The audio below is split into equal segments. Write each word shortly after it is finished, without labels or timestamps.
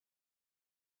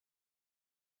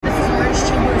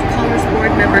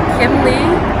photographer Kim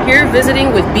Lee, here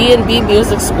visiting with B&B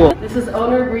Music School. This is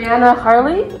owner Brianna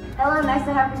Harley. Hello, nice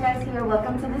to have you guys here.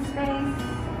 Welcome to the space.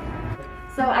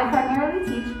 So I primarily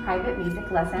teach private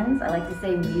music lessons. I like to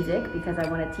say music because I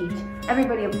want to teach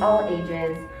everybody of all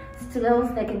ages skills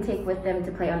they can take with them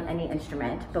to play on any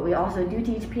instrument. But we also do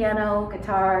teach piano,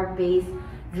 guitar, bass,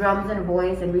 drums, and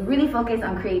voice, and we really focus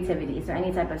on creativity. So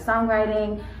any type of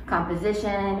songwriting,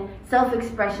 composition,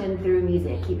 self-expression through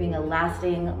music, keeping a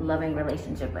lasting, loving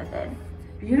relationship with it.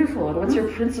 Beautiful. And what's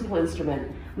your principal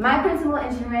instrument? My principal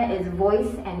instrument is voice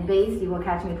and bass. You will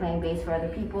catch me playing bass for other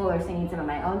people or singing some of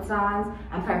my own songs.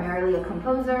 I'm primarily a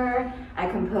composer. I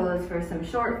compose for some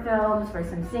short films, for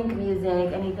some sync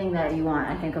music, anything that you want,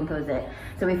 I can compose it.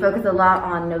 So we focus a lot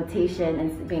on notation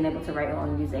and being able to write our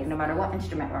own music, no matter what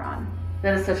instrument we're on.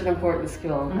 That is such an important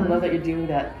skill. I love that you're doing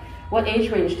that. What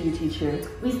age range do you teach here?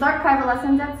 We start private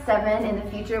lessons at 7. In the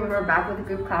future, when we're back with the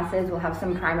group classes, we'll have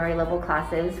some primary level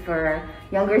classes for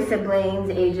younger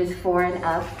siblings, ages 4 and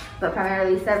up, but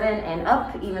primarily 7 and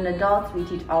up, even adults, we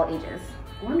teach all ages.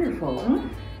 Wonderful.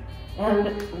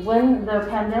 And when the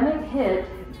pandemic hit,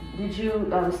 did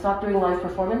you stop doing live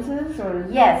performances? Or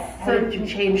yes. How did you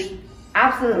change?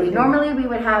 Absolutely. Normally we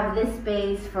would have this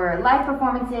space for live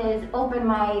performances, open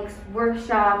mics,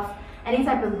 workshops, any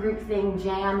type of group thing,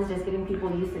 jams, just getting people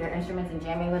used to their instruments and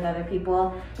jamming with other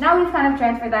people. Now we've kind of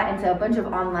transferred that into a bunch of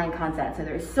online content. So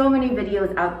there's so many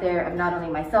videos out there of not only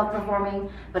myself performing,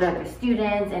 but other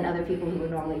students and other people who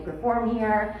would normally perform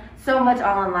here. So much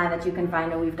all online that you can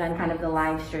find, and we've done kind of the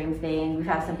live stream thing. We've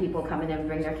had some people come in and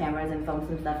bring their cameras and film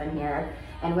some stuff in here.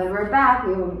 And when we're back,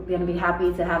 we're going to be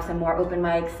happy to have some more open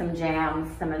mics, some jams,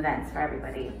 some events for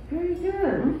everybody. Very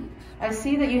good. I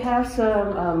see that you have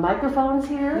some microphones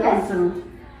here. Yes. And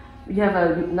you have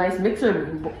a nice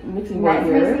mixing board here. Nice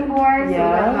mixing board. Yeah. So we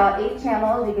have about 8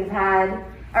 channels. You could had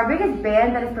our biggest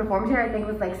band that has performed here, I think,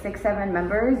 was like 6, 7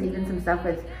 members. Even some stuff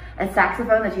with a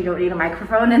saxophone that you don't need a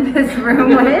microphone in this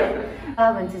room with.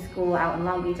 I went to school out in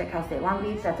Long Beach at Cal State Long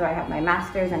Beach. That's where I have my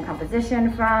master's in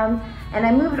composition from. And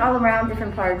I moved all around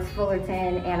different parts,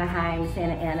 Fullerton, Anaheim,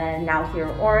 Santa Ana, now here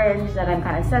Orange, that I'm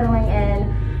kind of settling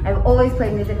in. I've always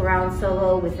played music around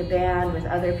solo with the band, with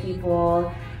other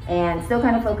people, and still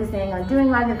kind of focusing on doing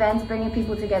live events, bringing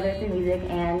people together through music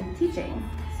and teaching.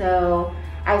 So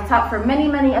I've taught for many,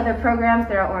 many other programs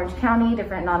throughout Orange County,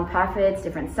 different nonprofits,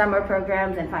 different summer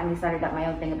programs, and finally started up my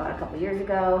own thing about a couple years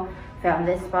ago. Found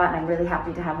this spot, and I'm really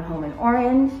happy to have a home in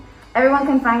Orange. Everyone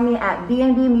can find me at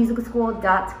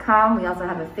bnbmusicalschool.com. We also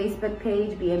have a Facebook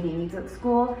page, B&B Music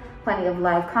School. Plenty of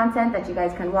live content that you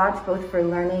guys can watch, both for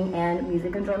learning and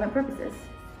music enjoyment purposes.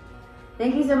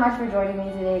 Thank you so much for joining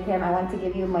me today, Kim. I wanted to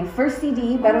give you my first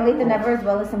CD, Better Late Than Never, as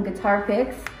well as some guitar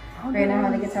picks. Right now I'm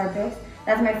on the guitar picks.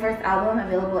 That's my first album,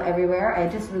 available everywhere. I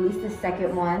just released the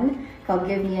second one called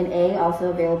Give Me an A,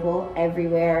 also available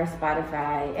everywhere,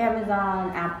 Spotify, Amazon,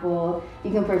 Apple.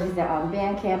 You can purchase it on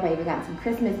Bandcamp. I even got some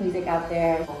Christmas music out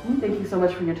there. Thank you so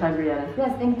much for your time, Brianna.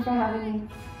 Yes, thank you for having me.